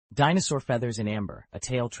Dinosaur Feathers in Amber, A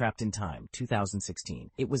Tale Trapped in Time,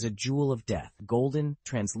 2016. It was a jewel of death, golden,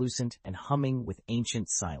 translucent, and humming with ancient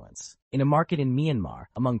silence. In a market in Myanmar,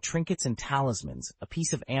 among trinkets and talismans, a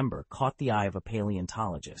piece of amber caught the eye of a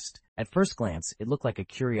paleontologist. At first glance, it looked like a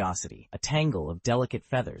curiosity, a tangle of delicate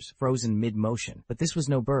feathers frozen mid-motion. But this was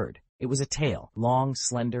no bird. It was a tail, long,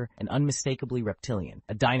 slender, and unmistakably reptilian,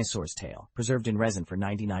 a dinosaur's tail, preserved in resin for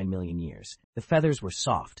 99 million years. The feathers were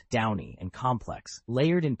soft, downy, and complex,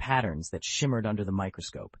 layered in patterns that shimmered under the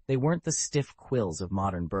microscope. They weren't the stiff quills of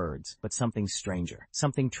modern birds, but something stranger,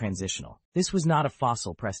 something transitional. This was not a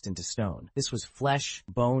fossil pressed into stone. This was flesh,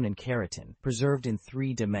 bone, and keratin, preserved in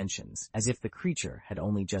 3 dimensions, as if the creature had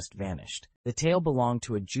only just vanished. The tail belonged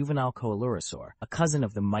to a juvenile coelurosaur, a cousin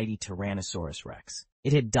of the mighty Tyrannosaurus rex.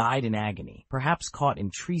 It had died in agony, perhaps caught in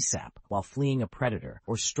tree sap while fleeing a predator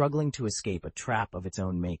or struggling to escape a trap of its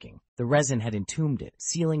own making. The resin had entombed it,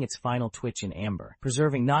 sealing its final twitch in amber,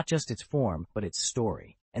 preserving not just its form, but its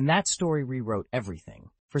story. And that story rewrote everything.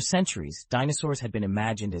 For centuries, dinosaurs had been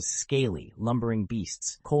imagined as scaly, lumbering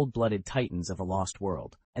beasts, cold-blooded titans of a lost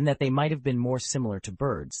world, and that they might have been more similar to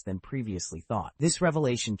birds than previously thought. This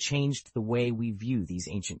revelation changed the way we view these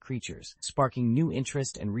ancient creatures, sparking new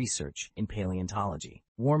interest and research in paleontology.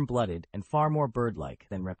 Warm-blooded and far more bird-like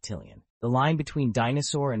than reptilian. The line between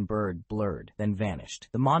dinosaur and bird blurred, then vanished.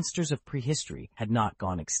 The monsters of prehistory had not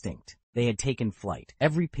gone extinct. They had taken flight.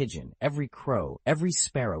 Every pigeon, every crow, every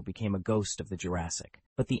sparrow became a ghost of the Jurassic.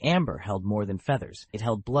 But the amber held more than feathers. It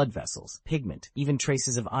held blood vessels, pigment, even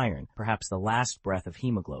traces of iron, perhaps the last breath of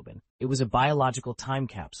hemoglobin. It was a biological time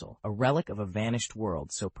capsule, a relic of a vanished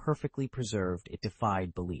world so perfectly preserved it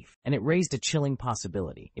defied belief. And it raised a chilling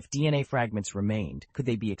possibility. If DNA fragments remained, could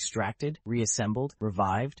they be extracted, reassembled,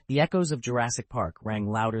 revived? The echoes of Jurassic Park rang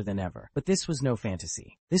louder than ever. But this was no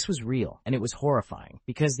fantasy. This was real, and it was horrifying,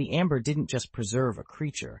 because the amber didn't just preserve a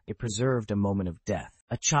creature, it preserved a moment of death.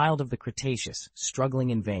 A child of the Cretaceous, struggling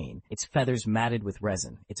in vain, its feathers matted with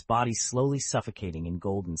resin, its body slowly suffocating in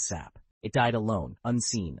golden sap. It died alone,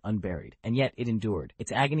 unseen, unburied, and yet it endured,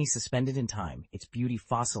 its agony suspended in time, its beauty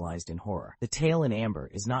fossilized in horror. The tale in amber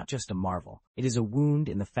is not just a marvel. It is a wound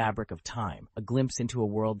in the fabric of time, a glimpse into a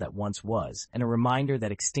world that once was, and a reminder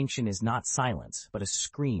that extinction is not silence, but a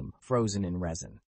scream frozen in resin.